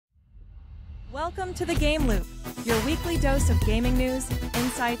Welcome to the Game Loop, your weekly dose of gaming news,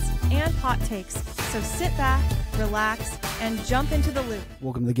 insights, and hot takes. So sit back, relax, and jump into the loop.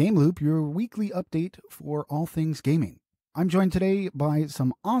 Welcome to the Game Loop, your weekly update for all things gaming. I'm joined today by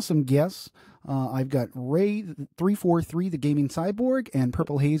some awesome guests. I've got Ray343, the gaming cyborg, and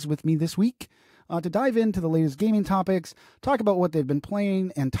Purple Haze with me this week to dive into the latest gaming topics, talk about what they've been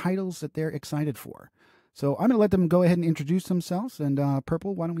playing, and titles that they're excited for. So I'm going to let them go ahead and introduce themselves. And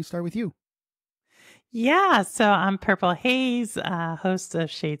Purple, why don't we start with you? Yeah, so I'm Purple Haze, host of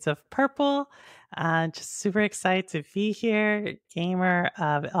Shades of Purple. Just super excited to be here. Gamer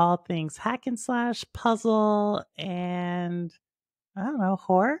of all things hack and slash, puzzle, and I don't know,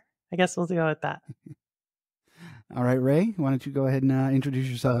 horror? I guess we'll go with that. All right, Ray, why don't you go ahead and introduce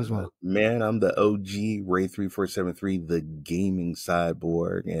yourself as well? Man, I'm the OG Ray3473, the gaming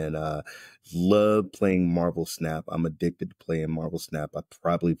cyborg, and love playing Marvel Snap. I'm addicted to playing Marvel Snap. I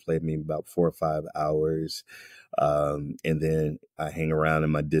probably played maybe about 4 or 5 hours. And then I hang around in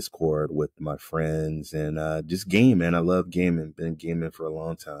my Discord with my friends and just game, man. I love gaming. Been gaming for a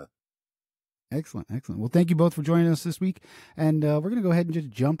long time. Excellent. Well, thank you both for joining us this week. And we're going to go ahead and just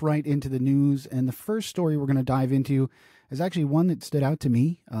jump right into the news. And the first story we're going to dive into is actually one that stood out to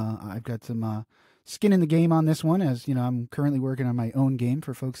me. I've got some skin in the game on this one, as you know, I'm currently working on my own game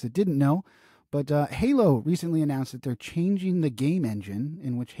for folks that didn't know. But Halo recently announced that they're changing the game engine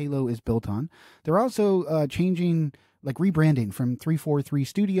in which Halo is built on. They're also rebranding from 343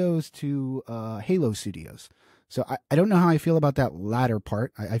 Studios to Halo Studios. So I don't know how I feel about that latter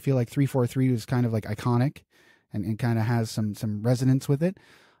part. I feel like 343 was kind of like iconic and kind of has some resonance with it.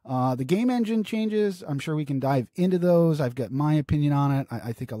 The game engine changes, I'm sure we can dive into those. I've got my opinion on it.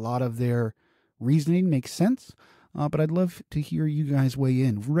 I think a lot of their reasoning makes sense, but I'd love to hear you guys weigh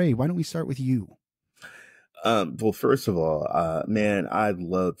in. Ray, why don't we start with you? Well, first of all, man, I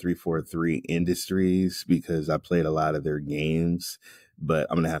love 343 Industries because I played a lot of their games, but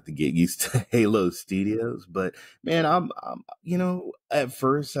I'm going to have to get used to Halo Studios. But man, I'm at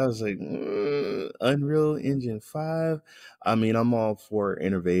first I was like, Unreal Engine 5. I mean, I'm all for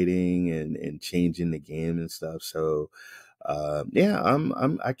innovating and changing the game and stuff. So,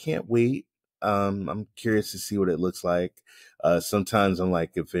 I can't wait. I'm curious to see what it looks like. Sometimes I'm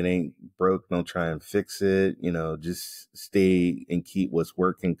like, if it ain't broke, don't try and fix it. Just stay and keep what's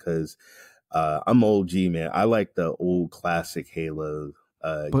working. Cause, I'm OG, man. I like the old classic Halo,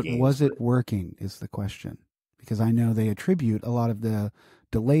 but games. Was it working is the question, because I know they attribute a lot of the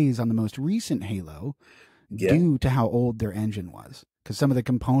delays on the most recent Halo due to how old their engine was. Cause some of the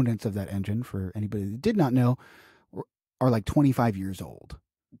components of that engine, for anybody that did not know, are like 25 years old.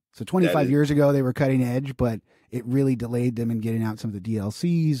 So 25 years ago, they were cutting edge, but it really delayed them in getting out some of the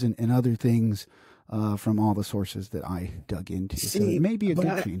DLCs and other things from all the sources that I dug into. So it may be a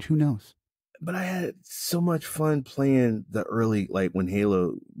good change. Who knows? But I had so much fun playing the early, like when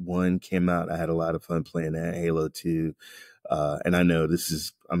Halo 1 came out, I had a lot of fun playing that. Halo 2. And I know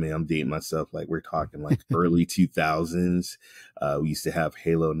I'm dating myself, like we're talking like early 2000s. We used to have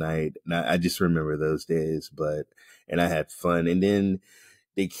Halo Night. And I just remember those days, and I had fun. And then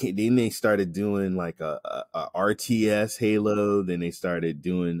they started doing like a RTS Halo. Then they started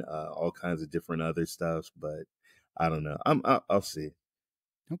doing all kinds of different other stuff. But I don't know. I'll see.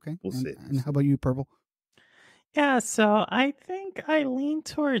 Okay, we'll see. And how about you, Purple? Yeah, so I think I lean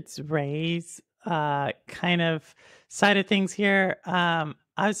towards Ray's kind of side of things here.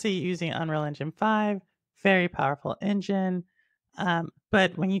 Obviously using Unreal Engine 5, very powerful engine.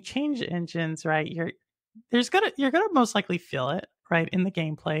 But when you change engines, right, you're gonna most likely feel it, right, in the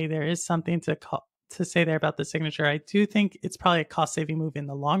gameplay. There is something to say there about the signature. I do think it's probably a cost-saving move in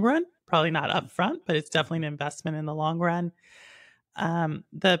the long run. Probably not upfront, but it's definitely an investment in the long run.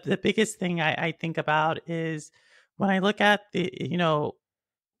 The biggest thing I think about is when I look at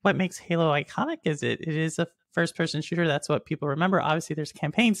what makes Halo iconic is it is a first-person shooter. That's what people remember. Obviously, there's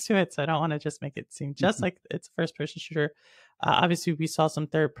campaigns to it, so I don't want to just make it seem just like it's a first-person shooter. Obviously, we saw some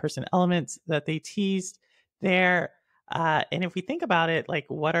third-person elements that they teased there. And if we think about it, like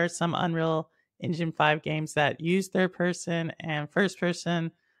what are some Unreal Engine 5 games that use third-person and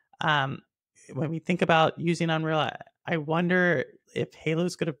first-person? When we think about using Unreal, I wonder if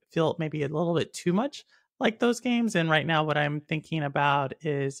Halo's going to feel maybe a little bit too much like those games. And right now what I'm thinking about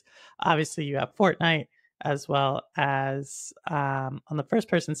is obviously you have Fortnite as well as on the first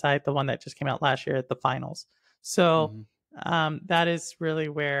person side, the one that just came out last year at the finals. So that is really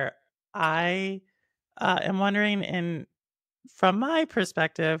where I am wondering. And from my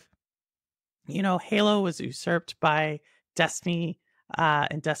perspective, Halo was usurped by Destiny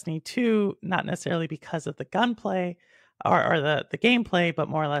and Destiny 2, not necessarily because of the gunplay, or the gameplay, but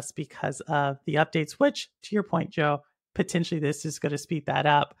more or less because of the updates, which, to your point, Joe, potentially this is going to speed that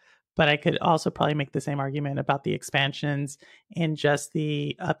up. But I could also probably make the same argument about the expansions and just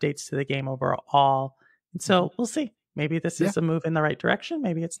the updates to the game overall. And so we'll see. Maybe this is a move in the right direction.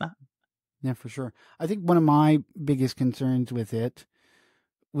 Maybe it's not. Yeah, for sure. I think one of my biggest concerns with it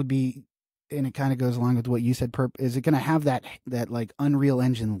would be, and it kind of goes along with what you said, Perp, is it going to have that like Unreal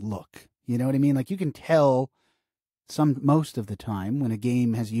Engine look? You know what I mean? Like you can tell most of the time when a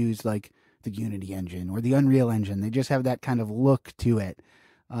game has used like the Unity engine or the Unreal Engine. They just have that kind of look to it.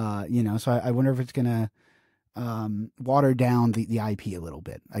 So I wonder if it's going to water down the IP a little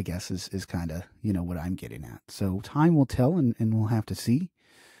bit, I guess is kind of, what I'm getting at. So time will tell, and we'll have to see.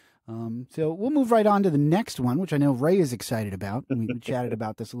 So we'll move right on to the next one, which I know Ray is excited about. We chatted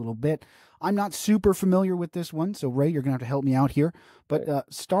about this a little bit. I'm not super familiar with this one, so Ray, you're going to have to help me out here. But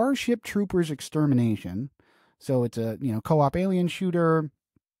Starship Troopers Extermination. So it's a co-op alien shooter.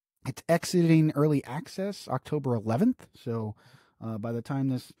 It's exiting early access October 11th. So by the time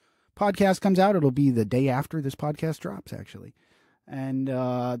this podcast comes out, it'll be the day after this podcast drops, actually. And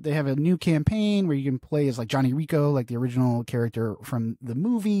they have a new campaign where you can play as like Johnny Rico, like the original character from the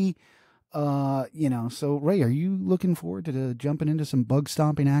movie. So Ray, are you looking forward to jumping into some bug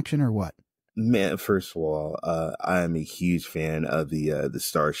stomping action or what? Man, first of all, I am a huge fan of the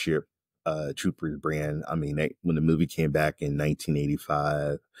Starship Troopers brand. I mean, when the movie came back in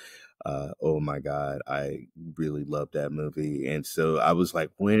 1985, oh my God, I really loved that movie. And so I was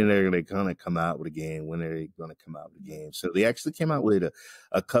like, when are they going to come out with a game? When are they going to come out with a game? So they actually came out with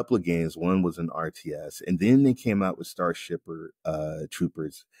a couple of games. One was an RTS, and then they came out with Starship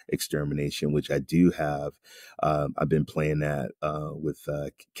Troopers Extermination, which I do have. I've been playing that with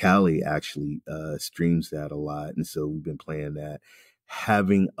Callie actually streams that a lot. And so we've been playing that,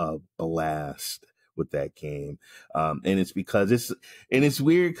 having a blast with that game. And it's because it's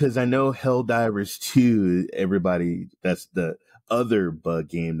weird because I know Helldivers 2, everybody, that's the other bug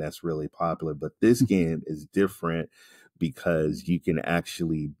game that's really popular, but this game is different because you can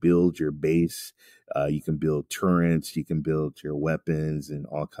actually build your base. You can build turrets, you can build your weapons and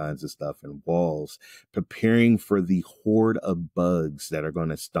all kinds of stuff and walls, preparing for the horde of bugs that are going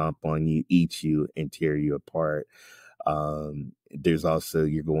to stomp on you, eat you, and tear you apart. There's also,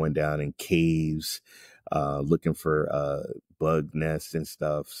 you're going down in caves, looking for, bug nests and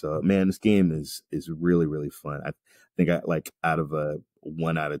stuff. So man, this game is really, really fun. I think out of a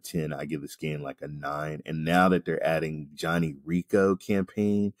 1 out of 10, I give this game like a 9. And now that they're adding Johnny Rico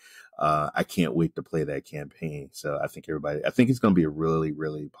campaign, I can't wait to play that campaign. So I think it's going to be a really,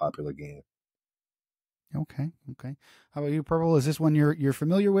 really popular game. Okay. How about you, Purple? Is this one you're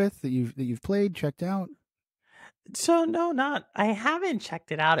familiar with, that you've played, checked out? So no, I haven't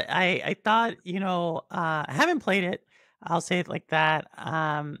checked it out. I thought, I haven't played it. I'll say it like that.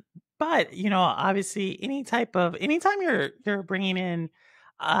 But obviously anytime you're bringing in,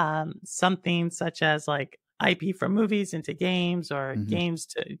 something such as like IP from movies into games or games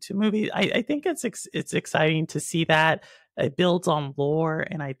to movies, I think it's exciting to see that. It builds on lore,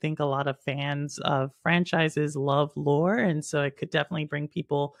 and I think a lot of fans of franchises love lore, and so it could definitely bring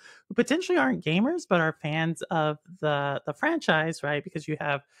people who potentially aren't gamers but are fans of the franchise, right? Because you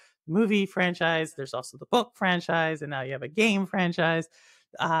have movie franchise, there's also the book franchise, and now you have a game franchise.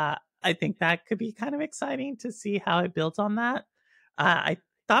 I think that could be kind of exciting to see how it builds on that. I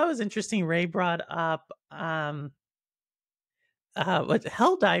thought it was interesting. Ray brought up what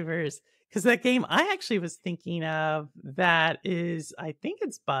Helldivers, because that game I actually was thinking of, that is, I think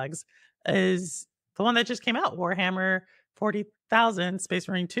it's Bugs, is the one that just came out, Warhammer 40,000 Space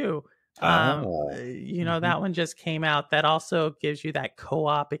Marine 2. That one just came out. That also gives you that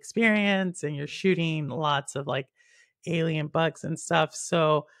co-op experience, and you're shooting lots of like alien bugs and stuff.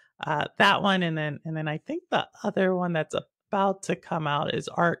 So that one, and then I think the other one that's about to come out is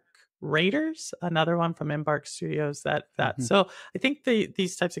Arc Raiders, another one from Embark Studios. So I think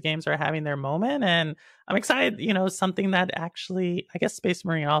these types of games are having their moment, and I'm excited. Something that actually, I guess Space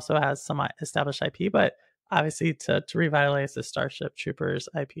Marine also has some established IP, but obviously to revitalize the Starship Troopers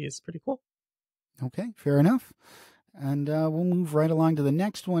IP is pretty cool. Okay, fair enough. And we'll move right along to the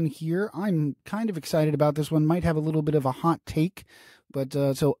next one here. I'm kind of excited about this one. Might have a little bit of a hot take, but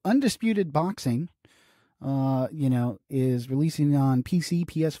so Undisputed Boxing, is releasing on PC,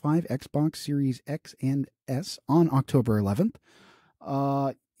 PS5, Xbox Series X and S on October 11th.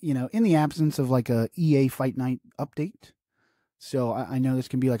 In the absence of like a EA Fight Night update. So I know this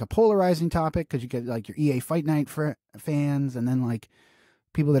can be like a polarizing topic, because you get like your EA Fight Night fans, and then like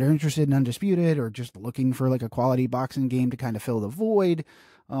people that are interested in Undisputed or just looking for like a quality boxing game to kind of fill the void.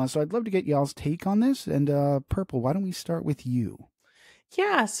 So I'd love to get y'all's take on this. And Purple, why don't we start with you?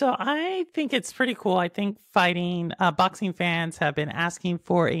 Yeah, so I think it's pretty cool. I think boxing fans have been asking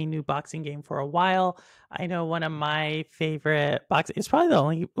for a new boxing game for a while. I know one of my favorite boxing, it's probably the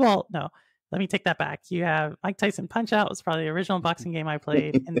only, well, no, let me take that back. You have Mike Tyson Punch Out was probably the original boxing game I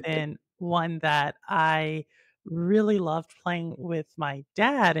played. And then one that I really loved playing with my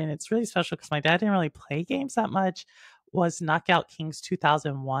dad, and it's really special because my dad didn't really play games that much, was Knockout Kings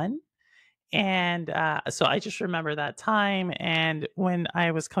 2001. And so I just remember that time. And when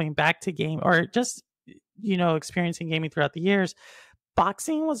I was coming back to game, or just, experiencing gaming throughout the years,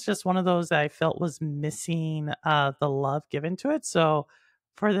 boxing was just one of those that I felt was missing the love given to it. So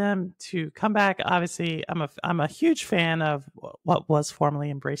for them to come back, obviously, I'm a huge fan of what was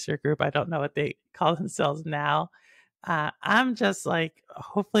formerly Embracer Group. I don't know what they call themselves now. I'm just like,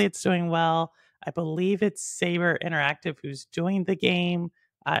 hopefully it's doing well. I believe it's Saber Interactive who's doing the game.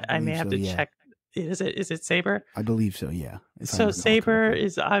 I may have to check. Is it Saber? I believe so, yeah. So Saber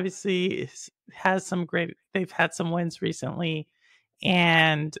is obviously has some great, they've had some wins recently.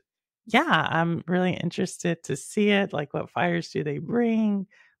 And yeah, I'm really interested to see it. Like, what fires do they bring?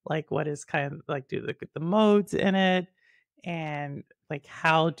 Like, what is kind of like, do the modes in it? And like,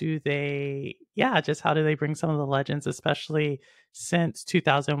 how do they bring some of the legends, especially since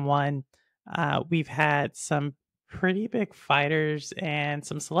 2001? We've had some pretty big fighters and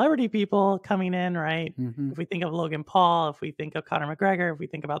some celebrity people coming in, right? Mm-hmm. If we think of Logan Paul, if we think of Conor McGregor, if we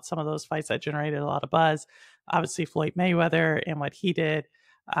think about some of those fights that generated a lot of buzz, obviously Floyd Mayweather and what he did,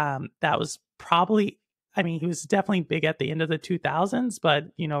 that was probably, he was definitely big at the end of the 2000s, but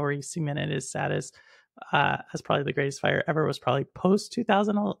where he cemented his status as probably the greatest fighter ever was probably post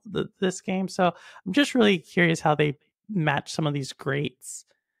 2000 this game. So I'm just really curious how they match some of these greats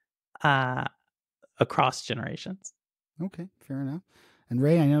across generations. Okay, fair enough. And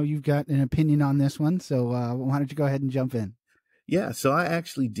Ray, I know you've got an opinion on this one, so why don't you go ahead and jump in? Yeah, so I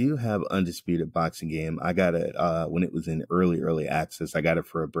actually do have Undisputed Boxing Game. I got it when it was in early access. I got it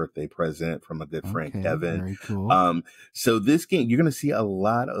for a birthday present from a good friend, Kevin. Very cool. So this game, you're going to see a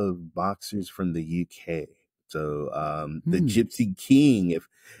lot of boxers from the UK. So the Gypsy King, if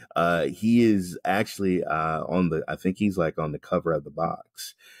he is actually I think he's like on the cover of the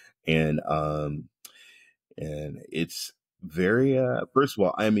box, and it's very first of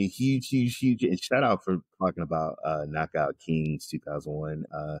all, huge and shout out for talking about Knockout Kings 2001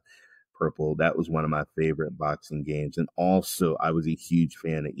 Purple. That was one of my favorite boxing games, and also I was a huge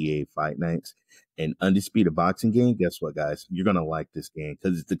fan of EA Fight Nights and Undisputed Boxing Game. Guess what, guys, you're gonna like this game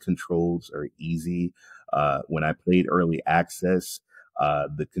because the controls are easy. When I played early access,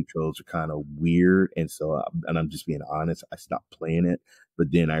 the controls are kind of weird, and so and I'm just being honest, I stopped playing it.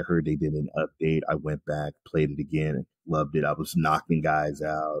 But then I heard they did an update. I went back, played it again, and loved it. I was knocking guys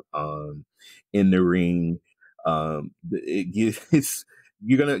out in the ring.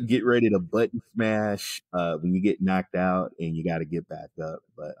 You're gonna get ready to button smash when you get knocked out, and you got to get back up.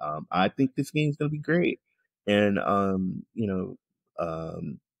 But I think this game's gonna be great. And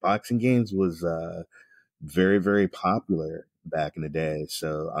boxing games was very, very popular back in the day.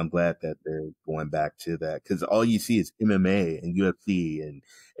 So I'm glad that they're going back to that, because all you see is MMA and UFC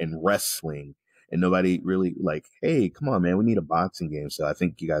and wrestling, and nobody really like, hey, come on, man, we need a boxing game. So I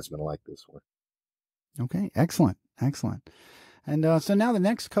think you guys are going to like this one. Okay, excellent. And so now the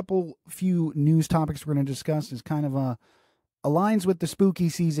next few news topics we're going to discuss is kind of aligns with the spooky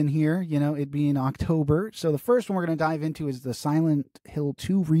season here, it being October. So the first one we're going to dive into is the Silent Hill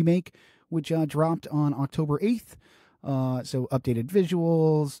 2 remake, which dropped on October 8th. So updated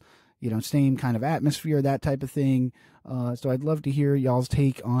visuals, same kind of atmosphere, that type of thing. So I'd love to hear y'all's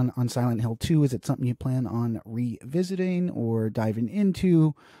take on Silent Hill 2. Is it something you plan on revisiting or diving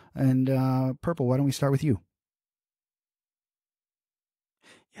into? And Purple, why don't we start with you?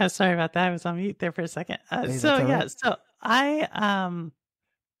 Yeah, sorry about that. I was on mute there for a second. Hey, so right.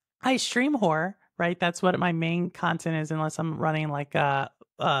 I stream horror, right? That's what my main content is, unless I'm running like a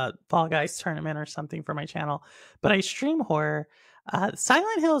Fall Guys tournament or something for my channel. But I stream horror.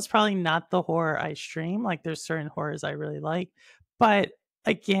 Silent Hill is probably not the horror I stream. Like, there's certain horrors I really like, but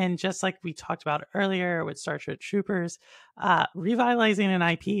again, just like we talked about earlier with Starship Troopers, revitalizing an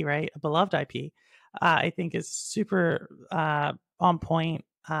IP, right? A beloved IP, I think is super on point.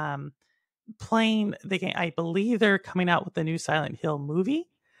 Playing the game, I believe they're coming out with the new Silent Hill movie.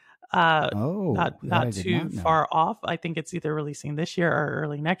 Not too far off. I think it's either releasing this year or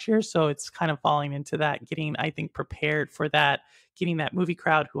early next year. So it's kind of falling into that, getting, I think, prepared for that, getting that movie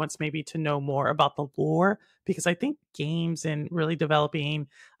crowd who wants maybe to know more about the lore, because I think games and really developing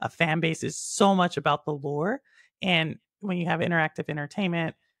a fan base is so much about the lore. And when you have interactive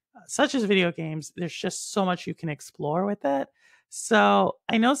entertainment, such as video games, there's just so much you can explore with it. So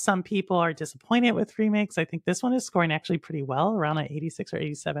I know some people are disappointed with remakes. I think this one is scoring actually pretty well, around an 86 or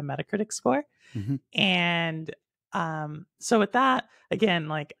 87 Metacritic score. Mm-hmm. And so with that, again,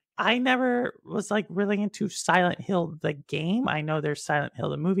 like I never was like really into Silent Hill the game. I know there's Silent Hill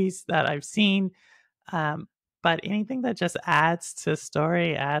the movies that I've seen. Um, but anything that just adds to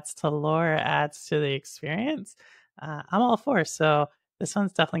story, adds to lore, adds to the experience, I'm all for. So this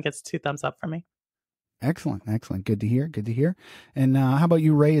one's definitely gets 2 thumbs up for me. Excellent, excellent. Good to hear. Good to hear. And how about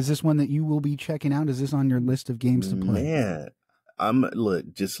you, Ray? Is this one that you will be checking out? Is this on your list of games to play? Man,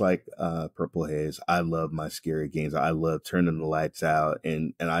 look, just like Purple Haze, I love my scary games. I love turning the lights out,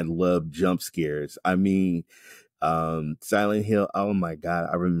 and I love jump scares. I mean, Silent Hill, oh my God,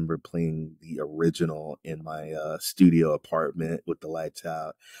 I remember playing the original in my studio apartment with the lights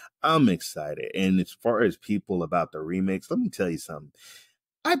out. I'm excited. And as far as people about the remakes, let me tell you something.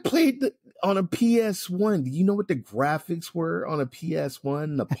 I played on a PS1. Do you know what the graphics were on a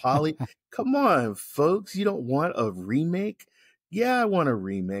PS1? The poly. Come on, folks. You don't want a remake? Yeah, I want a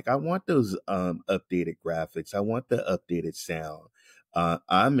remake. I want those updated graphics. I want the updated sound.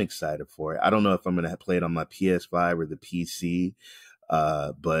 I'm excited for it. I don't know if I'm going to play it on my PS5 or the PC,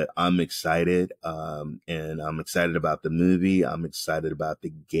 but I'm excited. And I'm excited about the movie. I'm excited about the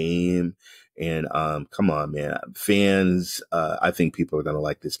game. And come on, man. Fans, I think people are going to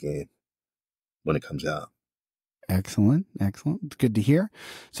like this game when it comes out. Excellent, excellent. It's good to hear.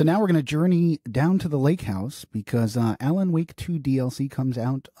 So now we're going to journey down to the lake house because Alan Wake 2 DLC comes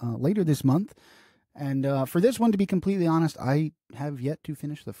out later this month. And for this one, to be completely honest, I have yet to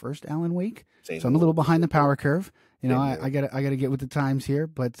finish the first Alan Wake, so I'm a little behind the power curve. You know, I gotta get with the times here,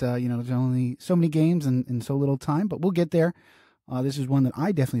 but you know, there's only so many games and so little time, but we'll get there. This is one that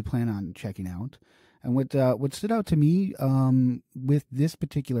I definitely plan on checking out. And what stood out to me with this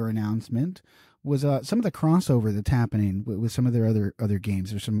particular announcement was some of the crossover that's happening with some of their other games.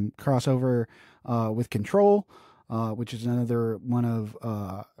 There's some crossover with Control. Which is another one of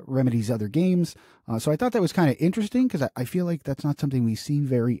Remedy's other games. So I thought that was kind of interesting because I feel like that's not something we see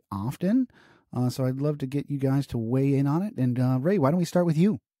very often. So I'd love to get you guys to weigh in on it. And Ray, why don't we start with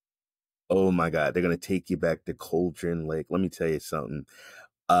you? Oh my God, they're going to take you back to Cauldron Lake. Let me tell you something.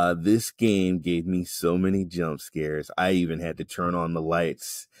 This game gave me so many jump scares. I even had to turn on the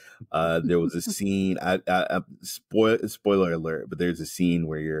lights. There was a scene, spoiler alert, but there's a scene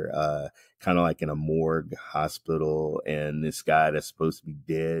where you're kind of like in a morgue hospital, and this guy that's supposed to be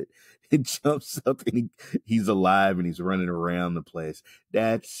dead, it jumps up and he's alive and he's running around the place.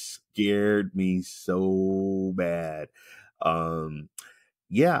 That scared me so bad.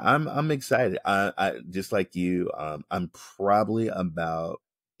 Yeah, I'm excited. I just like you. I'm probably about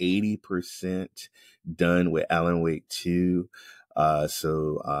 80% done with Alan Wake 2.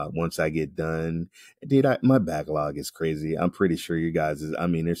 So once I get done, dude, my backlog is crazy. I'm pretty sure you guys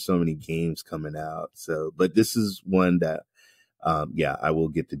there's so many games coming out. So, but this is one that, yeah, I will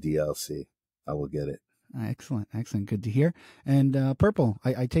get the DLC. I will get it. Excellent. Excellent. Good to hear. And Purple,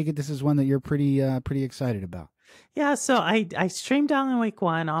 I take it this is one that you're pretty excited about. Yeah, so I streamed Alan Wake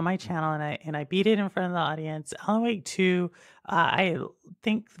 1 on my channel and I beat it in front of the audience. Alan Wake 2, I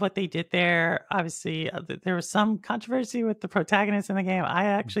think what they did there, obviously, there was some controversy with the protagonist in the game. I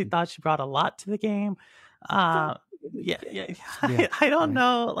actually thought she brought a lot to the game. I don't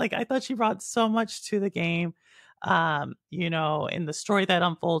know. Like, I thought she brought so much to the game, you know, in the story that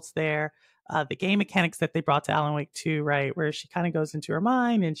unfolds there. The game mechanics that they brought to Alan Wake 2, right, where she kind of goes into her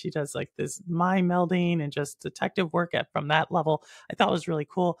mind and she does like this mind melding and just detective work from that level, I thought was really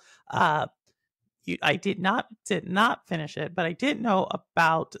cool. I did not finish it, but I did know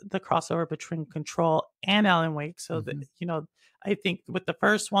about the crossover between Control and Alan Wake. So that, you know, I think with the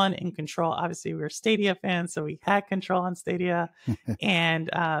first one in Control, obviously we were Stadia fans, so we had Control on Stadia, and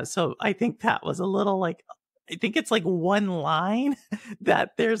so I think that was a little like, I think it's like one line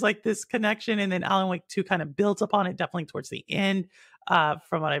that there's like this connection, and then Alan Wake 2 kind of builds upon it definitely towards the end,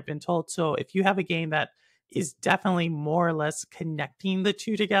 from what I've been told. So if you have a game that is definitely more or less connecting the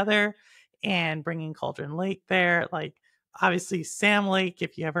two together and bringing Cauldron Lake there, like obviously Sam Lake,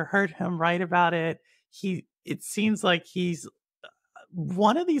 if you ever heard him write about it, it seems like he's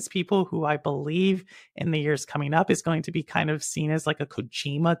one of these people who I believe in the years coming up is going to be kind of seen as like a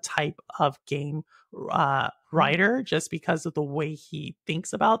Kojima type of game writer, just because of the way he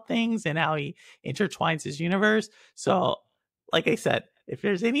thinks about things and how he intertwines his universe. So like I said, if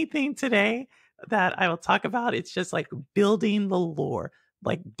there's anything today that I will talk about, it's just like building the lore,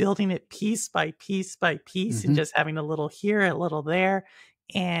 like building it piece by piece by piece, and just having a little here, a little there.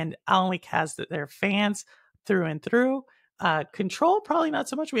 And Alan Wake has their fans through and through. Control, probably not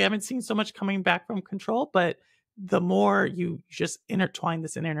so much. We haven't seen so much coming back from Control, but the more you just intertwine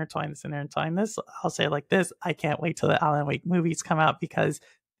this, I'll say it like this: I can't wait till the Alan Wake movies come out, because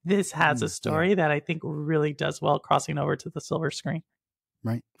this has a story that I think really does well crossing over to the silver screen.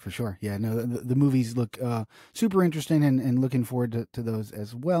 Right, for sure. Yeah, no, the movies look super interesting, and looking forward to those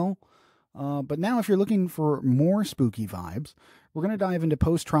as well. But now, if you're looking for more spooky vibes, we're going to dive into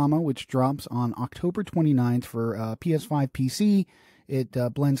Post Trauma, which drops on October 29th for PS5 PC. It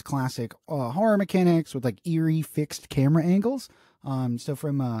blends classic horror mechanics with like eerie fixed camera angles. So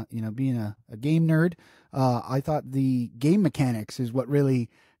from being a game nerd, I thought the game mechanics is what really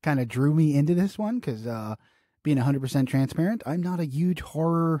kind of drew me into this one, because being 100% transparent, I'm not a huge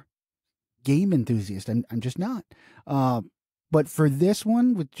horror game enthusiast. I'm just not. But for this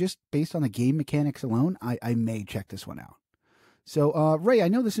one, with just based on the game mechanics alone, I may check this one out. So, Ray, I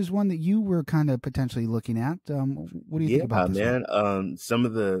know this is one that you were kind of potentially looking at. What do you think about this one? Some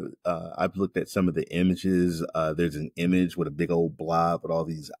of the, I've looked at some of the images. There's an image with a big old blob with all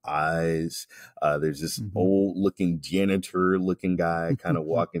these eyes. There's this old looking janitor looking guy kind of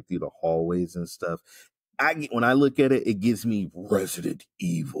walking through the hallways and stuff. When I look at it, it gives me Resident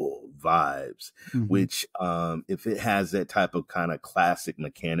Evil vibes, which, if it has that type of kind of classic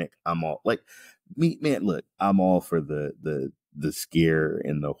mechanic, I'm all like, look, I'm all for the scare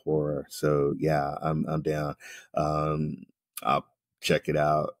and the horror. So yeah, I'm down. I'll check it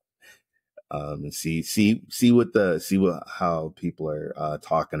out. And see how people are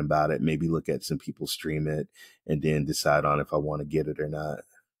talking about it. Maybe look at some people stream it and then decide on if I want to get it or not.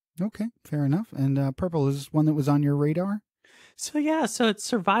 Okay, fair enough. And Purple, is this one that was on your radar? So it's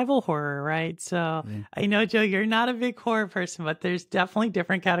survival horror, right? So I know, Joe, you're not a big horror person, but there's definitely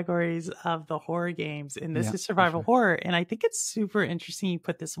different categories of the horror games, and this is survival horror. And I think it's super interesting you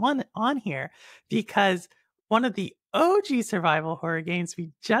put this one on here, because one of the OG survival horror games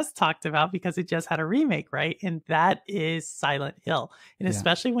we just talked about, because it just had a remake, right? And that is Silent Hill. And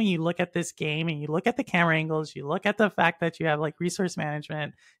especially when you look at this game and you look at the camera angles, you look at the fact that you have like resource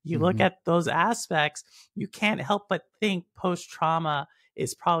management, you look at those aspects, you can't help but think Post Trauma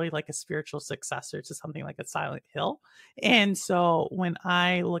is probably like a spiritual successor to something like a Silent Hill. And so when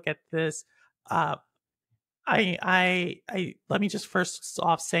I look at this, I let me just first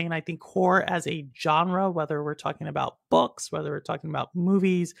off saying, I think horror as a genre, whether we're talking about books, whether we're talking about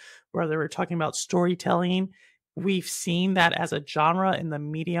movies, whether we're talking about storytelling, we've seen that as a genre in the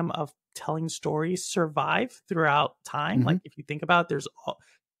medium of telling stories survive throughout time. Like if you think about it, there's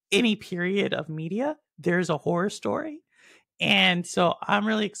any period of media, there's a horror story. And so I'm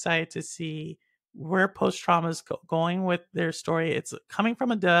really excited to see where Post Trauma is going with their story. It's coming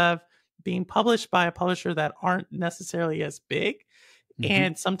from a dev, being published by a publisher that aren't necessarily as big.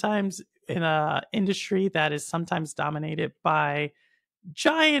 And sometimes in a industry that is sometimes dominated by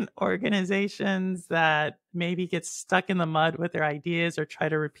giant organizations that maybe get stuck in the mud with their ideas or try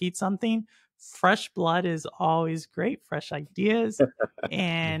to repeat something, fresh blood is always great, fresh ideas.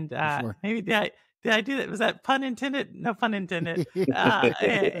 And maybe did I do that? Was that pun intended? No pun intended.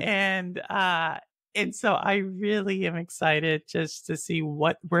 And so I really am excited just to see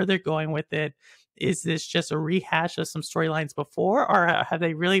where they're going with it. Is this just a rehash of some storylines before, or have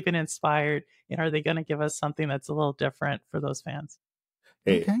they really been inspired? And are they going to give us something that's a little different for those fans?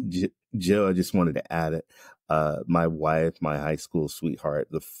 Hey, Joe, I just wanted to add it. My wife, my high school sweetheart,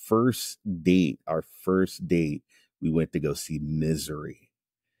 our first date, we went to go see Misery.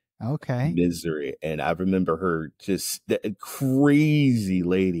 Okay. Misery. And I remember her just that crazy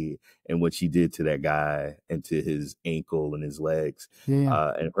lady and what she did to that guy and to his ankle and his legs.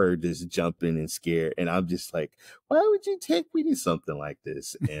 And her just jumping and scared. And I'm just like, why would you take me to something like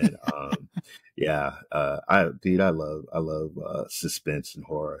this? And I love suspense and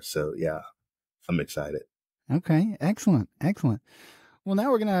horror. So yeah, I'm excited. Okay. Excellent. Well,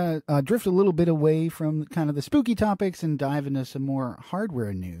 now we're going to drift a little bit away from kind of the spooky topics and dive into some more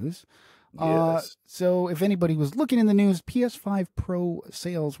hardware news. Yes. So if anybody was looking in the news, PS5 Pro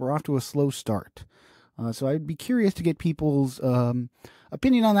sales were off to a slow start. So I'd be curious to get people's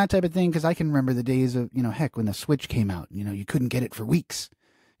opinion on that type of thing, because I can remember the days of, heck, when the Switch came out, you couldn't get it for weeks.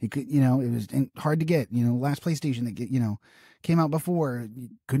 You could, it was hard to get, last PlayStation that, came out before, you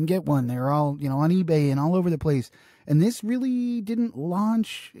couldn't get one. They were all, on eBay and all over the place. And this really didn't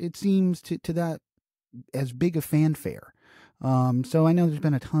launch, it seems, to that as big a fanfare. So I know there's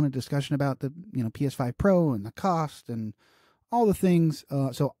been a ton of discussion about the, PS5 Pro and the cost and all the things.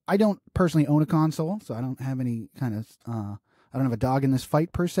 So I don't personally own a console, so I don't have any kind of, I don't have a dog in this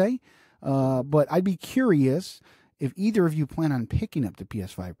fight per se. But I'd be curious if either of you plan on picking up the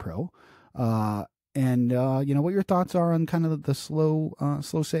PS5 Pro, and what your thoughts are on kind of the slow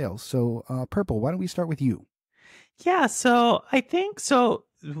sales. So, Purple, why don't we start with you? Yeah, so I think so.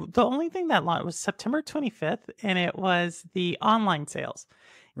 The only thing that launched was September 25th, and it was the online sales.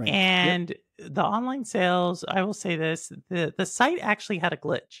 Right. And the online sales, I will say this: the site actually had a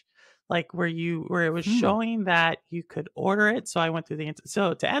glitch, like where it was showing that you could order it. So I went through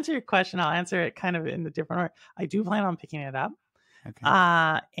so to answer your question, I'll answer it kind of in a different order. I do plan on picking it up.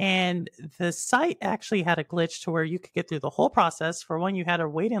 Okay. And the site actually had a glitch to where you could get through the whole process. For one, you had to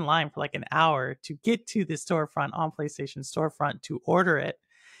wait in line for like an hour to get to the storefront on PlayStation storefront to order it.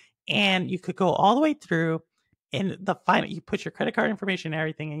 And you could go all the way through, and the final, you put your credit card information and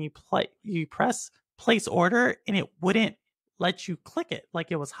everything, and you press place order, and it wouldn't let you click it.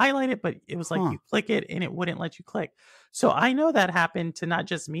 Like it was highlighted, but it was like you click it and it wouldn't let you click. So I know that happened to not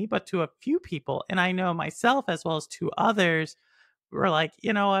just me, but to a few people. And I know myself as well as two others were like,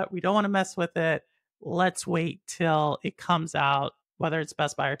 you know what, we don't want to mess with it. Let's wait till it comes out, whether it's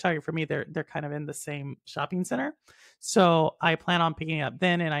Best Buy or Target. For me, they're kind of in the same shopping center. So I plan on picking it up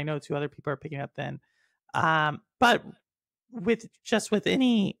then, and I know two other people are picking it up then. But with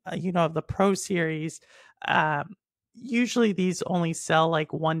any, of the Pro series, usually these only sell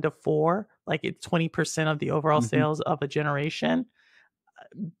like 1 to 4, like it's 20% of the overall sales of a generation.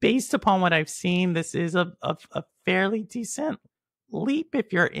 Based upon what I've seen, this is a fairly decent leap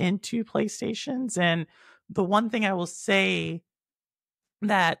if you're into PlayStations. And the one thing I will say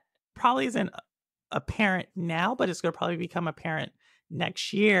that probably isn't apparent now, but it's going to probably become apparent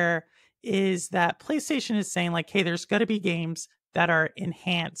next year, is that PlayStation is saying like, hey, there's going to be games that are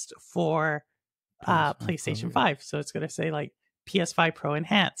enhanced for PlayStation 5. So it's going to say like PS5 Pro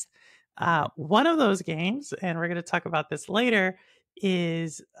enhanced. One of those games, and we're going to talk about this later,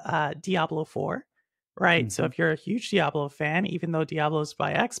 is Diablo 4, right? So if you're a huge Diablo fan, even though Diablo's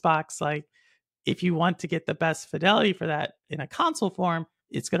by Xbox, like if you want to get the best fidelity for that in a console form,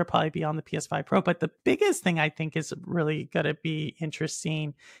 it's going to probably be on the PS5 Pro. But the biggest thing I think is really going to be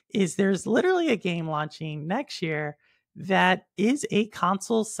interesting is there's literally a game launching next year that is a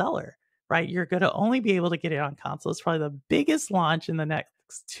console seller, right? You're going to only be able to get it on console. It's probably the biggest launch in the next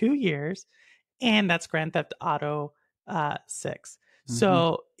 2 years. And that's Grand Theft Auto 6.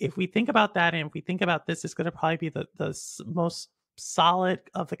 So if we think about that, and if we think about this, it's going to probably be the most solid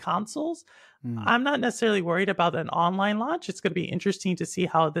of the consoles. I'm not necessarily worried about an online launch. It's going to be interesting to see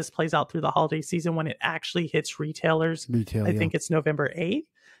how this plays out through the holiday season when it actually hits retailers. I think it's November 8th.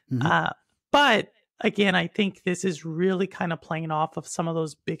 But again, I think this is really kind of playing off of some of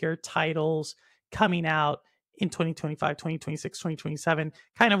those bigger titles coming out in 2025, 2026, 2027,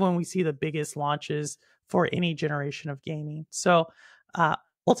 kind of when we see the biggest launches for any generation of gaming. So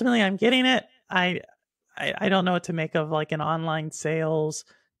ultimately, I'm getting it. I don't know what to make of like an online sales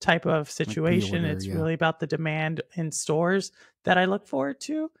type of situation. It's really about the demand in stores that I look forward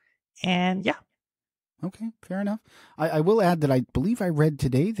to. And yeah. Okay, fair enough. I will add that I believe I read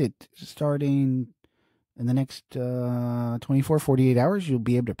today that starting in the next 24, 48 hours, you'll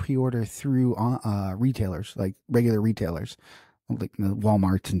be able to pre-order through retailers, like regular retailers, like the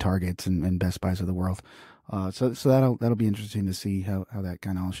Walmarts and Targets and Best Buys of the world. So that'll be interesting to see how that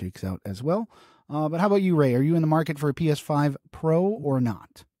kind of all shakes out as well. But how about you, Ray? Are you in the market for a PS5 Pro or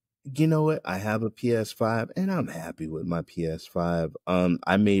not? You know what? I have a PS5 and I'm happy with my PS5.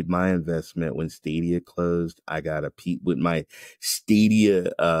 I made my investment when Stadia closed. I got with my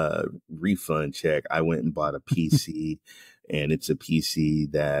Stadia refund check. I went and bought a PC and it's a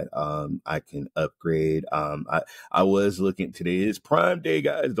PC that I can upgrade. I was looking, today is Prime Day,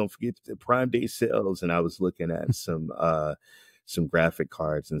 guys. Don't forget the Prime Day sales, and I was looking at some graphic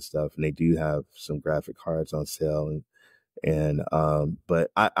cards and stuff, and they do have some graphic cards on sale,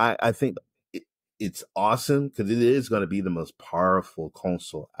 but I think it's awesome because it is going to be the most powerful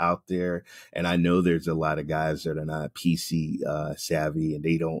console out there. And I know there's a lot of guys that are not PC savvy and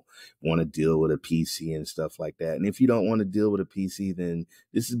they don't want to deal with a PC and stuff like that. And if you don't want to deal with a PC, then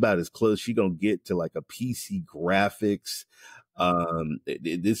this is about as close you're going to get to like a PC graphics.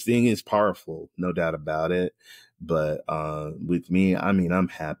 This thing is powerful, no doubt about it. But with me, I mean, I'm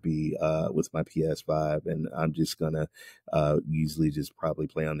happy with my PS5, and I'm just gonna usually just probably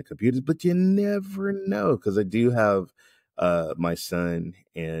play on the computers. But you never know, because I do have my son,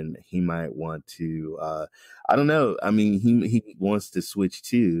 and he might want to. I don't know. I mean, he wants to switch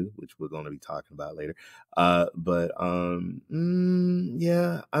too, which we're going to be talking about later. Yeah.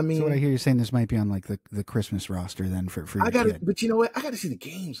 I mean, so what I hear you saying, this might be on like the Christmas roster then for your kid. But you know what? I got to see the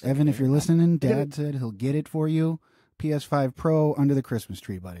games. Evan, if you're listening, Dad said he'll get it for you. PS5 Pro under the Christmas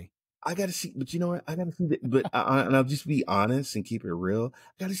tree, buddy. I got to see, but you know what? I got to see that. But and I'll just be honest and keep it real.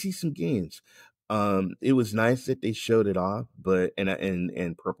 I got to see some games. It was nice that they showed it off, but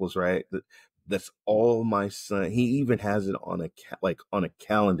and Purple's right. That's all my son. He even has it on on a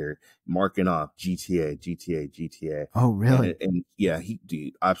calendar, marking off GTA, GTA, GTA. Oh, really? And yeah,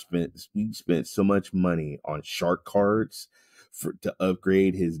 dude, we spent so much money on shark cards to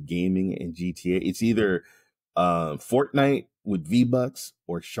upgrade his gaming in GTA. It's either Fortnite with V-Bucks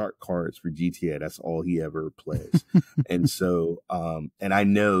or shark cards for GTA. That's all he ever plays. And so, and I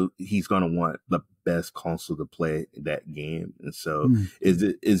know he's going to want the best console to play that game. And so is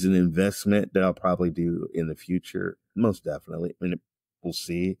an investment that I'll probably do in the future. Most definitely. I mean, we'll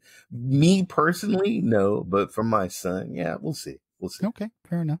see. Me personally, no, but for my son, yeah, we'll see. We'll see. Okay.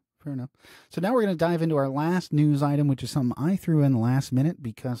 Fair enough. Fair enough. So now we're going to dive into our last news item, which is something I threw in last minute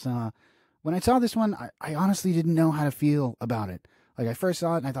because, when I saw this one, I honestly didn't know how to feel about it. Like, I first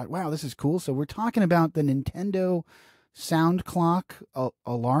saw it and I thought, wow, this is cool. So we're talking about the Nintendo Sound Clock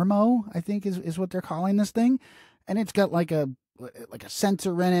Alarmo, I think is what they're calling this thing. And it's got like a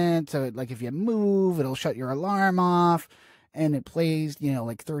sensor in it. So like if you move, it'll shut your alarm off. And it plays,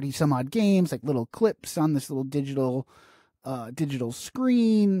 like 30 some odd games, like little clips on this little digital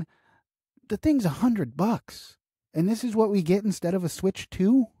screen. The thing's $100. And this is what we get instead of a Switch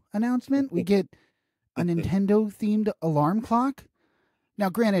 2 announcement. We get a Nintendo themed alarm clock. Now,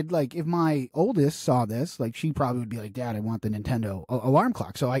 granted, like if my oldest saw this, like she probably would be like, Dad, I want the Nintendo alarm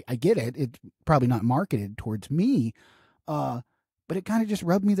clock. So I get it. It's probably not marketed towards me. But it kind of just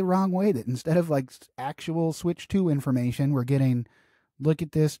rubbed me the wrong way that instead of like actual Switch 2 information, we're getting, look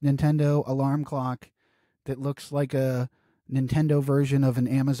at this Nintendo alarm clock that looks like a Nintendo version of an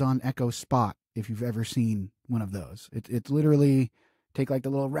Amazon Echo Spot. If you've ever seen one of those, it's literally take like the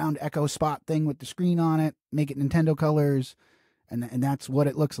little round Echo Spot thing with the screen on it, make it Nintendo colors, and that's what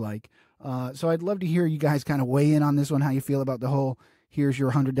it looks like. So I'd love to hear you guys kind of weigh in on this one, how you feel about the whole, here's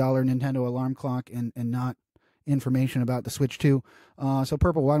your $100 Nintendo alarm clock and not information about the Switch 2. So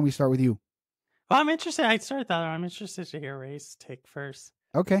Purple, why don't we start with you? Well, I'm interested. I started that. I'm interested to hear Ray's take first.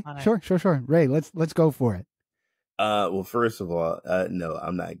 Okay, sure. Ray, let's go for it. Well, first of all, no,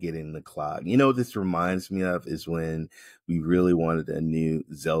 I'm not getting the clock. You know what this reminds me of is when we really wanted a new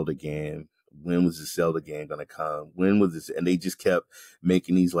Zelda game. When was the Zelda game going to come? When was this? And they just kept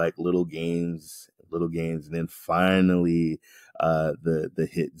making these like little games. And then finally, the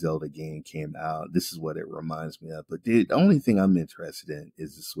hit Zelda game came out. This is what it reminds me of. But dude, the only thing I'm interested in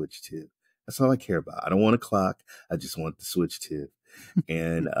is the Switch 2. That's all I care about. I don't want a clock. I just want the Switch 2.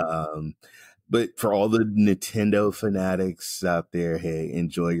 And, but for all the Nintendo fanatics out there, hey,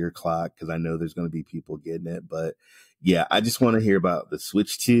 enjoy your clock because I know there's going to be people getting it. But yeah, I just want to hear about the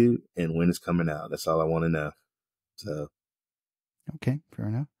Switch 2 and when it's coming out. That's all I want to know. So, okay, fair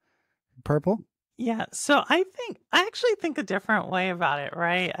enough. Purple? Yeah, so I actually think a different way about it,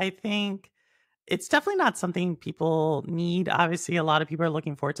 right? I think it's definitely not something people need. Obviously, a lot of people are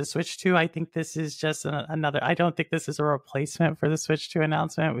looking forward to Switch 2. I think this is just another, I don't think this is a replacement for the Switch 2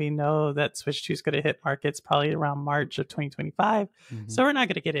 announcement. We know that Switch 2 is going to hit markets probably around March of 2025. So we're not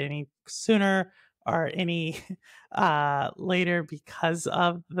going to get it any sooner or any later because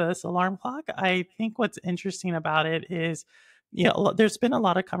of this alarm clock. I think what's interesting about it is, there's been a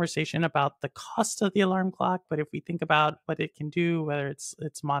lot of conversation about the cost of the alarm clock, but if we think about what it can do, whether it's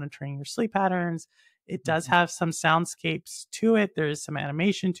monitoring your sleep patterns, it does have some soundscapes to it. There is some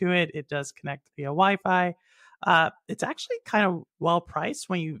animation to it. It does connect via Wi-Fi. It's actually kind of well priced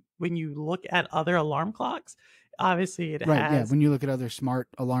when you look at other alarm clocks. Obviously, it has. Yeah. When you look at other smart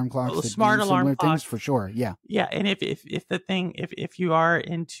alarm clocks, smart alarm clocks, things for sure. Yeah. Yeah, and if you are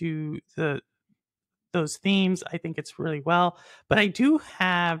into those themes, I think it's really well. But I do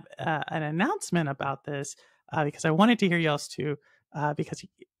have an announcement about this because I wanted to hear y'all's too. Because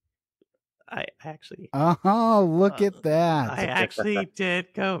I actually, look at that! I actually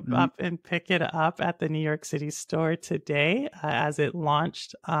did go up and pick it up at the New York City store today as it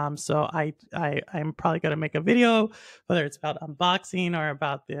launched. So I'm probably going to make a video, whether it's about unboxing or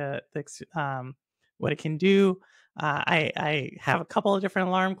about the what it can do. I have a couple of different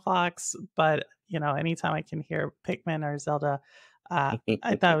alarm clocks, but anytime I can hear Pikmin or Zelda, I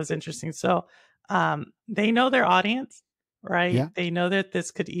thought it was interesting. So they know their audience, right? Yeah. They know that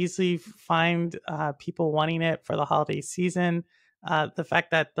this could easily find people wanting it for the holiday season. The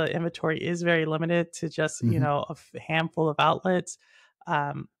fact that the inventory is very limited to just, a handful of outlets.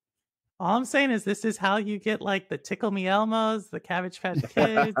 All I'm saying is this is how you get like the Tickle Me Elmos, the Cabbage Patch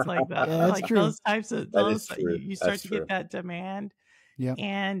Kids, like that, like true. those types of those. You start That's to true. get that demand. Yeah.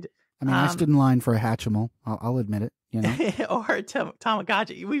 And I mean, I stood in line for a Hatchimal. I'll admit it. or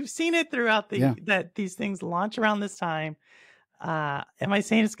Tamagotchi. We've seen it throughout that these things launch around this time. Am I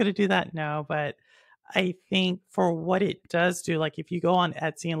saying it's going to do that? No, but I think for what it does do, like if you go on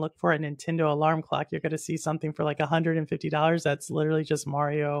Etsy and look for a Nintendo alarm clock, you're going to see something for like $150. That's literally just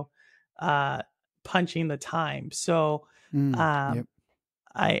Mario punching the time. So Yep.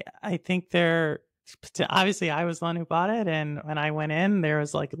 I think they're obviously I was the one who bought it, and when I went in, there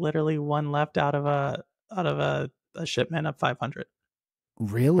was like literally one left out of a shipment of 500.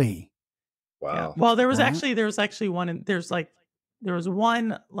 Really? Yeah. Wow. Well, there was Wow. actually one, and there was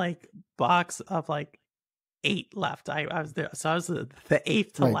one like box of like 8 left. I was there, so I was the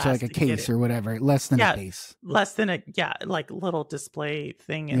 8th to Right, last. so like a to get case it. or whatever, less than Yeah, a case. less than a like little display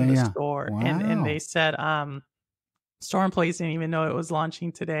thing in the Yeah. store, Wow. and they said store employees didn't even know it was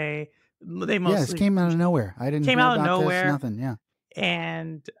launching today. They Yeah, this mostly came out of nowhere. I didn't came hear out of about this, nowhere. nothing. Yeah.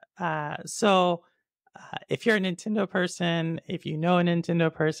 And so if you're a Nintendo person, if you know a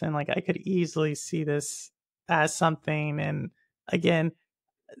Nintendo person, like I could easily see this as something. And again,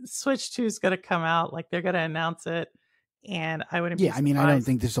 Switch 2 is going to come out, like they're going to announce it, and I wouldn't be Yeah, I surprised. mean, I don't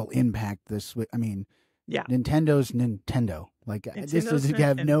think this will impact this. I mean, Yeah, Nintendo's Nintendo. Like this Nintendo's doesn't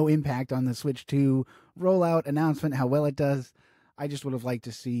have Nintendo. no impact on the Switch 2 rollout announcement. How well it does, I just would have liked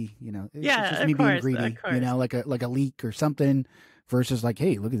to see. It's just of me being course, greedy. of course. Like a leak or something, versus like,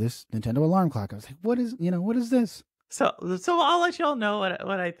 hey, look at this Nintendo alarm clock. I was like, what is this? So I'll let you all know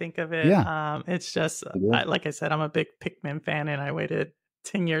what I think of it. Yeah. It's just Yeah. like I said, I'm a big Pikmin fan, and I waited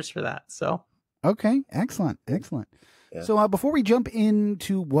 10 years for that. So Okay, excellent. Yeah. So before we jump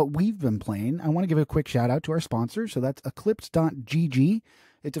into what we've been playing, I want to give a quick shout out to our sponsor. So that's Eclipse.gg.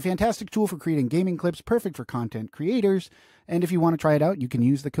 It's a fantastic tool for creating gaming clips, perfect for content creators. And if you want to try it out, you can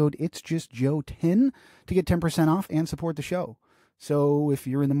use the code It'sJustJoe10 to get 10% off and support the show. So if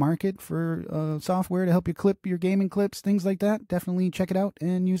you're in the market for software to help you clip your gaming clips, things like that, definitely check it out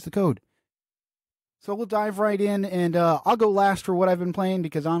and use the code. So we'll dive right in, and I'll go last for what I've been playing,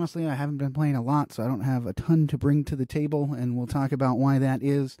 because honestly, I haven't been playing a lot, so I don't have a ton to bring to the table, and we'll talk about why that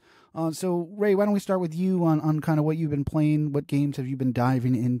is. So, Ray, why don't we start with you on kind of what you've been playing? What games have you been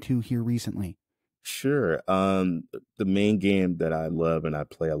diving into here recently? Sure. The main game that I love and I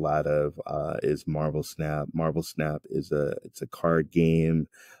play a lot of is Marvel Snap. Marvel Snap is it's a card game.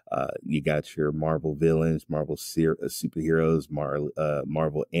 You got your Marvel villains, Marvel superheroes,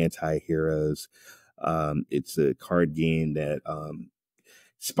 Marvel anti-heroes. It's a card game that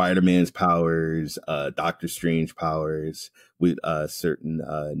Spider-Man's powers, Doctor Strange powers with certain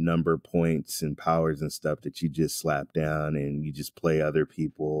number points and powers and stuff that you just slap down and you just play other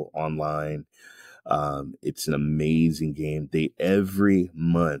people online. It's an amazing game. Every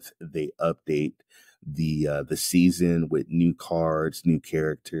month they update the season with new cards, new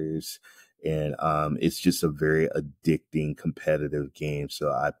characters, and it's just a very addicting competitive game. So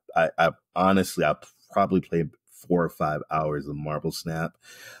I honestly I probably played 4 or 5 hours of Marble Snap.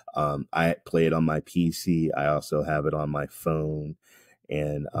 I play it on my PC. I also have it on my phone.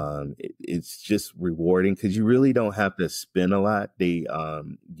 And it's just rewarding because you really don't have to spend a lot. You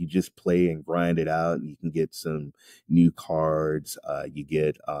just play and grind it out, and you can get some new cards. You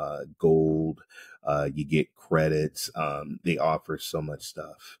get gold. You get credits. They offer so much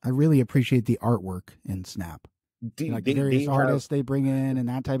stuff. I really appreciate the artwork in Snap. Like the various artists they bring in and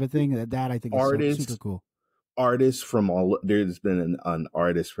that type of thing. That I think is super cool. Artists from there's been an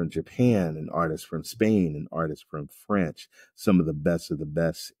artist from Japan, an artist from Spain, an artist from French, some of the best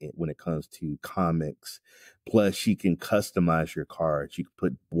when it comes to comics. Plus you can customize your cards. You can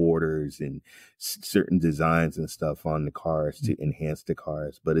put borders and certain designs and stuff on the cards to enhance the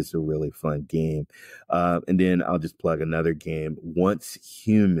cards, but it's a really fun game. And then I'll just plug another game, Once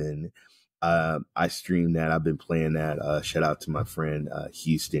Human. I stream that. I've been playing that. Shout out to my friend,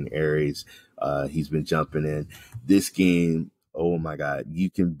 Houston Aries. He's been jumping in this game. Oh my God. You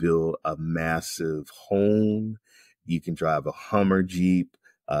can build a massive home. You can drive a Hummer Jeep,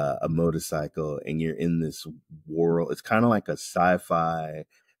 a motorcycle, and you're in this world. It's kind of like a sci-fi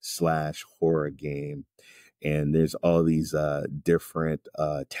 / horror game. And there's all these, different,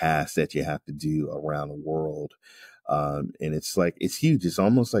 tasks that you have to do around the world. And it's huge. It's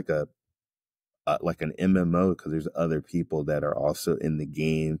almost like an MMO, because there's other people that are also in the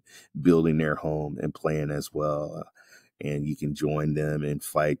game building their home and playing as well. And you can join them and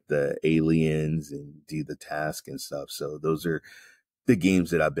fight the aliens and do the task and stuff. So those are the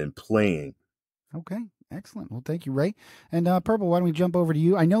games that I've been playing. Okay. Excellent. Well, thank you, Ray. And Purple, why don't we jump over to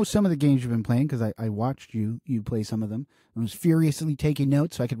you? I know some of the games you've been playing because I watched you play some of them. I was furiously taking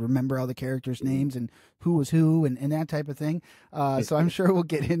notes so I could remember all the characters' names and who was who and that type of thing. So I'm sure we'll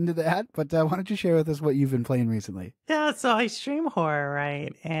get into that. But why don't you share with us what you've been playing recently? Yeah, so I stream horror,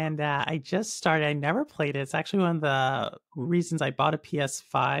 right? And I just started. I never played it. It's actually one of the reasons I bought a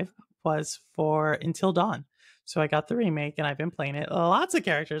PS5 was for Until Dawn. So I got the remake and I've been playing it. Lots of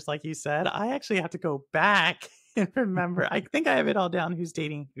characters, like you said. I actually have to go back and remember. I think I have it all down who's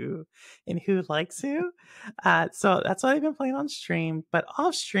dating who and who likes who. So that's what I've been playing on stream. But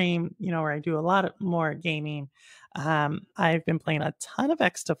off stream, where I do a lot more gaming, I've been playing a ton of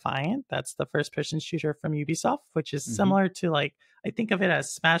X Defiant. That's the first person shooter from Ubisoft, which is similar to I think of it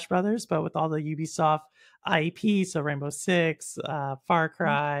as Smash Brothers, but with all the Ubisoft IP. So Rainbow Six, Far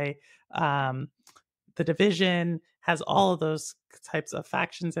Cry, The Division has all of those types of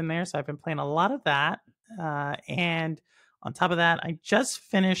factions in there. So I've been playing a lot of that. And on top of that, I just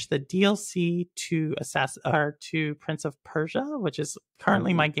finished the DLC to to Prince of Persia, which is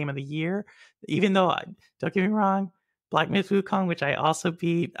currently my game of the year. Even though, don't get me wrong, Black Myth Wukong, which I also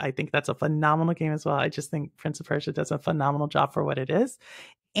beat, I think that's a phenomenal game as well. I just think Prince of Persia does a phenomenal job for what it is.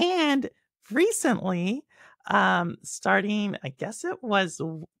 And recently, starting, I guess it was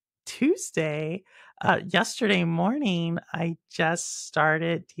Tuesday, yesterday morning, I just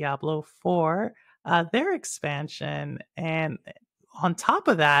started Diablo 4, their expansion. And on top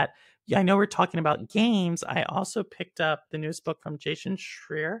of that, I know we're talking about games. I also picked up the newest book from Jason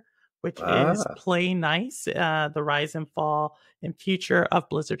Schreier, which is Play Nice, the Rise and Fall and Future of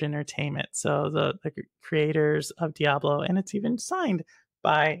Blizzard Entertainment. So the creators of Diablo, and it's even signed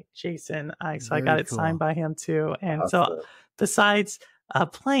by Jason. So I got it signed by him too. And so besides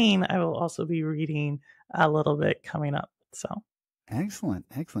playing, I will also be reading a little bit coming up. So excellent.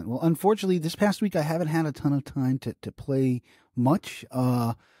 Well, unfortunately, this past week I haven't had a ton of time to play much.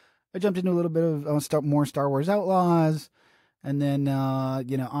 I jumped into a little bit of more Star Wars Outlaws, and then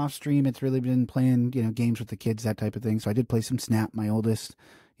off stream it's really been playing games with the kids, that type of thing. So I did play some Snap. My oldest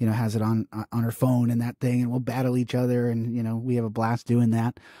has it on her phone and that thing, and we'll battle each other, and we have a blast doing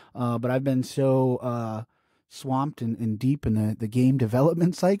that. But I've been so swamped and deep in the game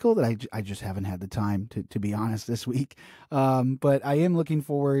development cycle that I just haven't had the time to be honest this week. But I am looking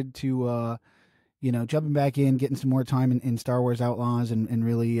forward to jumping back in, getting some more time in Star Wars Outlaws, and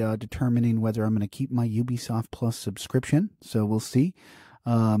really determining whether I'm going to keep my Ubisoft Plus subscription. So we'll see.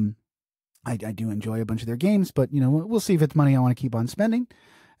 I do enjoy a bunch of their games, but we'll see if it's money I want to keep on spending.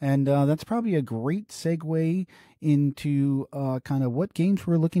 And that's probably a great segue into kind of what games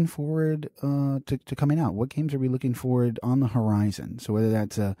we're looking forward to coming out. What games are we looking forward on the horizon? So whether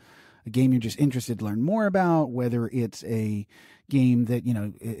that's a game you're just interested to learn more about, whether it's a game that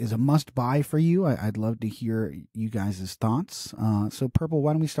is a must-buy for you, I'd love to hear you guys' thoughts. So Purple,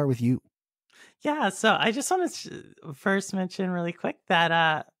 why don't we start with you? Yeah, so I just want to first mention really quick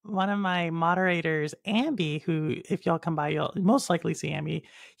that one of my moderators, Ambi, who, if y'all come by, you'll most likely see Ambi.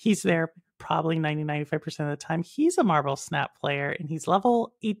 He's there probably 95% of the time. He's a Marvel Snap player, and he's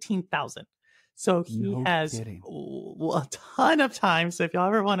level 18,000. So he has a ton of time. So if y'all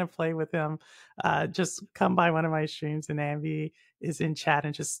ever want to play with him, just come by one of my streams, and Ambi is in chat,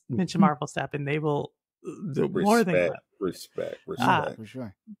 and just mention Marvel Snap, and they will more than respect for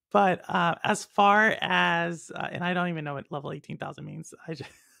sure. But as far as and I don't even know what level 18,000 means.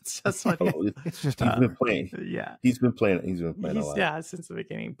 It's just what it's just he's been playing. Yeah, he's been playing a lot. Yeah, since the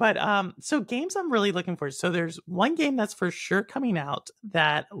beginning. But so games I'm really looking for. So there's one game that's for sure coming out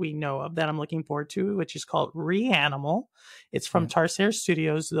that we know of that I'm looking forward to, which is called Reanimal. It's from Tarsier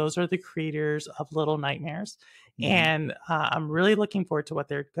Studios. Those are the creators of Little Nightmares. And I'm really looking forward to what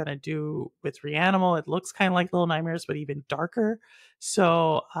they're going to do with Reanimal. It looks kind of like Little Nightmares, but even darker.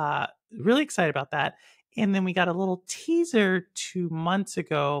 So really excited about that. And then we got a little teaser 2 months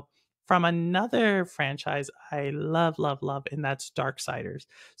ago from another franchise I love, and that's Darksiders.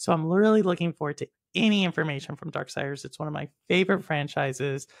 So I'm really looking forward to any information from Darksiders. It's one of my favorite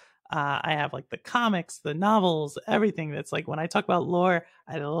franchises. I have like the comics, the novels, everything. That's like when I talk about lore,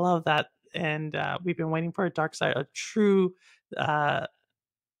 I love that. And we've been waiting for a true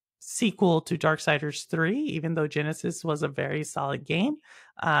sequel to Darksiders 3, even though Genesis was a very solid game.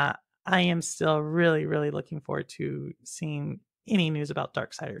 I am still really, really looking forward to seeing any news about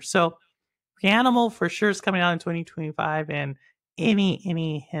Darksiders. So Reanimal for sure is coming out in 2025, and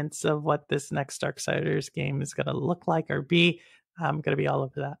any hints of what this next Darksiders game is going to look like or be, I'm going to be all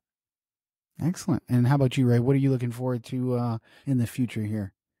over that. Excellent. And how about you, Ray? What are you looking forward to in the future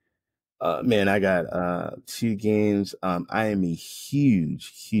here? Man, I got 2 games. I am a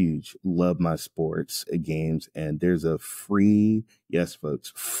huge love my sports games, and there's a free, yes,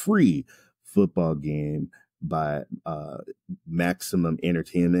 folks, free football game by Maximum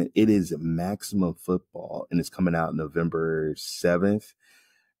Entertainment. It is Maximum Football, and it's coming out November 7th.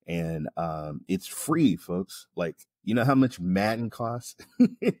 And it's free, folks. Like, you know how much Madden costs?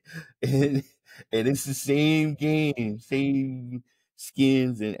 and it's the same game, same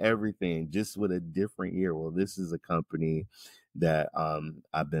skins and everything, just with a different year. Well, this is a company that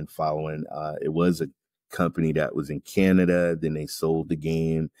I've been following. It was a company that was in Canada, then they sold the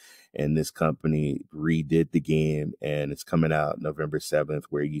game, and this company redid the game, and it's coming out November 7th,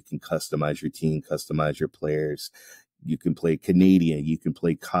 where you can customize your team, customize your players. You can play Canadian, you can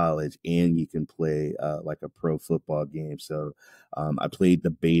play college, and you can play like a pro football game. So I played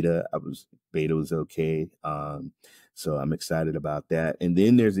the beta. Beta was okay. So I'm excited about that. And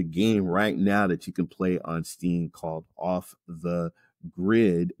then there's a game right now that you can play on Steam called Off the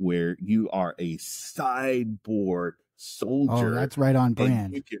Grid, where you are a sideboard soldier. Oh, that's right on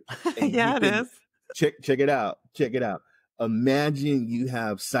brand. Yeah, it is. Check it out. Check it out. Imagine you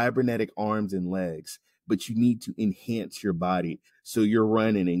have cybernetic arms and legs, but you need to enhance your body. So you're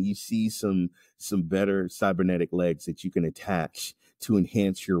running and you see some better cybernetic legs that you can attach to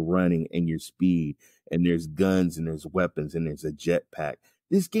enhance your running and your speed. And there's guns and there's weapons and there's a jetpack.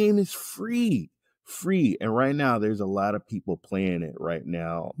 This game is free. And right now there's a lot of people playing it right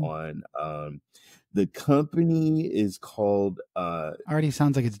now on, the company is called, already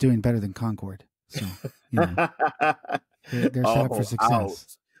sounds like it's doing better than Concord. So, you know, they're set up for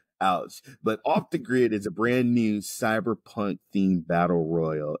success. Ouch. But Off the Grid is a brand new cyberpunk themed battle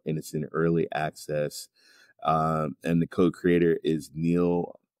royal, and it's in early access. And the co-creator is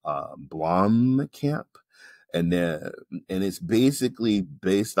Neil Blomkamp. And it's basically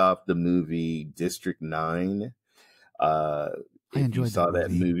based off the movie District 9. I enjoyed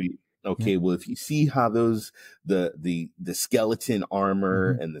that movie. Okay, yeah. Well, if you see how those the skeleton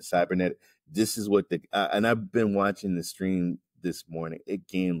armor and the cybernetic, this is what and I've been watching the stream this morning. It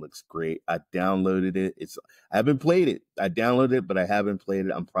game looks great. I downloaded it. I haven't played it. I downloaded it, but I haven't played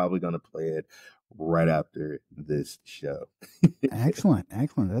it. I'm probably going to play it right after this show. Excellent.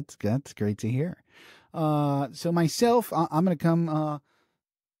 That's great to hear. So myself, I'm going to come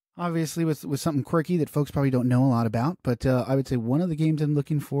obviously with something quirky that folks probably don't know a lot about, but I would say one of the games I'm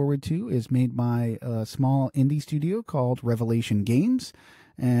looking forward to is made by a small indie studio called Revelation Games,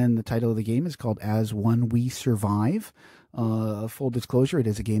 and the title of the game is called As One We Survive. Full disclosure, it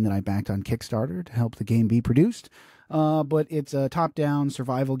is a game that I backed on Kickstarter to help the game be produced, but it's a top-down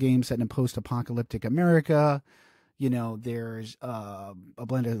survival game set in a post-apocalyptic America. You know, there's a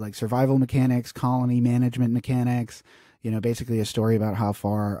blend of like survival mechanics, colony management mechanics, you know, basically a story about how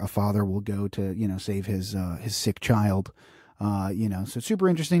far a father will go to, you know, save his sick child. You know, so super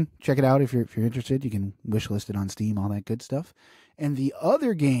interesting. Check it out if you're interested. You can wishlist it on Steam, all that good stuff. And the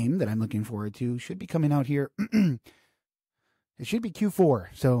other game that I'm looking forward to should be coming out here. It should be Q4,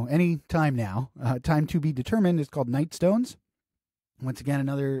 so any time now. Time to be determined. It's called Nightstones. Once again,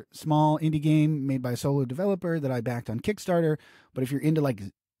 another small indie game made by a solo developer that I backed on Kickstarter. But if you're into like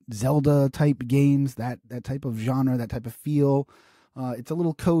Zelda type games, that type of genre, that type of feel, it's a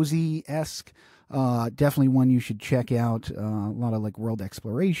little cozy-esque. Definitely one you should check out. A lot of like world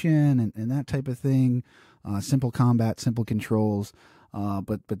exploration and that type of thing. Simple combat, simple controls.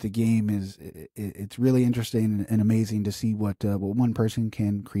 But the game it's really interesting and amazing to see what one person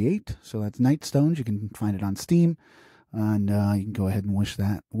can create. So that's Nightstones. You can find it on Steam. And you can go ahead and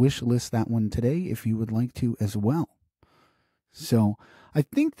wish list that one today if you would like to as well. So I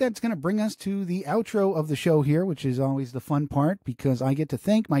think that's going to bring us to the outro of the show here, which is always the fun part because I get to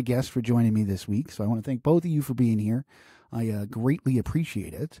thank my guests for joining me this week. So I want to thank both of you for being here. I greatly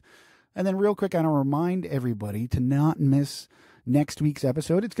appreciate it. And then real quick, I want to remind everybody to not miss next week's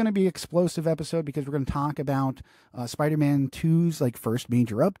episode. It's going to be an explosive episode because we're going to talk about Spider-Man 2's like first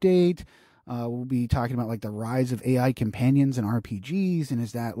major update. We'll be talking about like the rise of AI companions in RPGs, and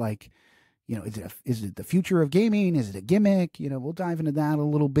is that like, you know, is it the future of gaming? Is it a gimmick? You know, we'll dive into that a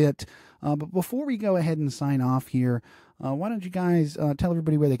little bit. But before we go ahead and sign off here, why don't you guys tell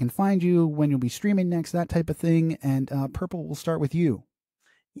everybody where they can find you, when you'll be streaming next, that type of thing. And Purple, we'll start with you.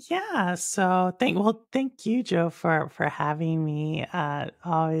 Yeah, so thank you, Joe, for having me.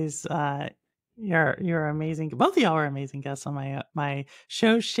 Always you're amazing. Both of y'all are amazing guests on my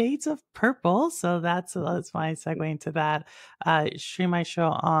show, Shades of Purple. So that's my segue into that. Stream my show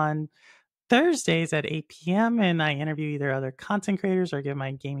on Thursdays at 8 p.m. and I interview either other content creators or give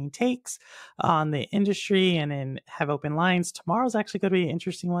my gaming takes on the industry and then have open lines. Tomorrow's actually going to be an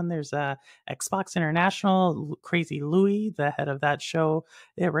interesting one. There's a Xbox International, Crazy Louie, the head of that show,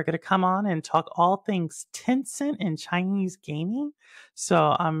 that we're going to come on and talk all things Tencent and Chinese gaming.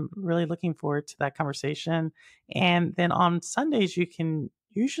 So I'm really looking forward to that conversation. And then on Sundays, you can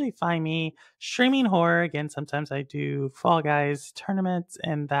usually find me streaming horror. Again, sometimes I do Fall Guys tournaments,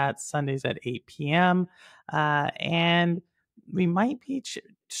 and that's Sundays at 8 p.m. And we might be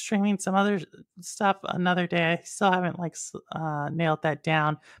streaming some other stuff another day. I still haven't nailed that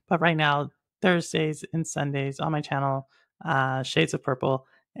down, but right now, Thursdays and Sundays on my channel, Shades of Purple,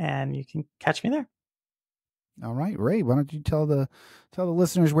 and you can catch me there. All right, Ray, why don't you tell the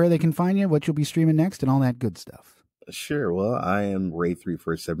listeners where they can find you, what you'll be streaming next, and all that good stuff. Sure. Well, I am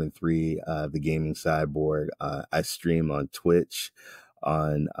Ray3473, the gaming sideboard. I stream on Twitch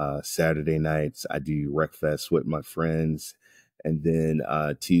on Saturday nights. I do Wreckfest with my friends. And then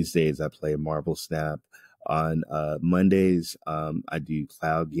Tuesdays, I play Marble Snap. On Mondays, I do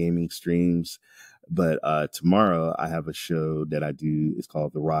cloud gaming streams. But tomorrow, I have a show that I do. It's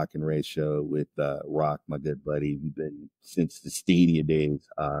called The Rock and Ray Show with Rock, my good buddy. We've been since the Stadia days.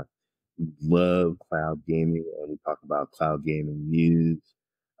 Love cloud gaming, and we talk about cloud gaming news,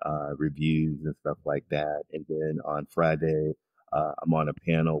 reviews, and stuff like that. And then on Friday, I'm on a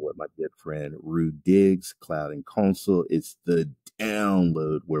panel with my good friend Rude Diggs, Cloud and Console. It's the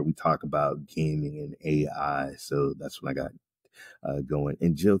download where we talk about gaming and AI. So that's what I got going.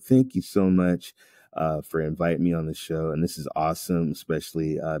 And Joe, thank you so much for inviting me on the show. And this is awesome,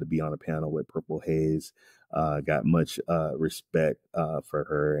 especially to be on a panel with Purple Haze. Got much respect for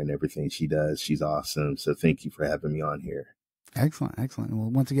her and everything she does. She's awesome. So thank you for having me on here. Excellent. Well,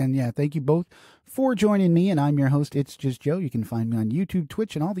 once again, thank you both for joining me. And I'm your host, It's Just Joe. You can find me on YouTube,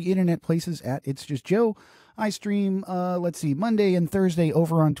 Twitch, and all the internet places at It's Just Joe. I stream, Monday and Thursday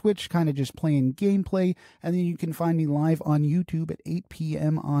over on Twitch, kind of just playing gameplay. And then you can find me live on YouTube at 8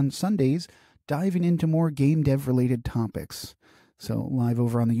 p.m. on Sundays, diving into more game dev related topics. So live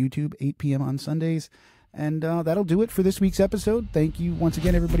over on the YouTube, 8 p.m. on Sundays. And that'll do it for this week's episode. Thank you once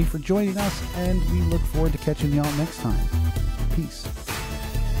again, everybody, for joining us, and we look forward to catching y'all next time. Peace.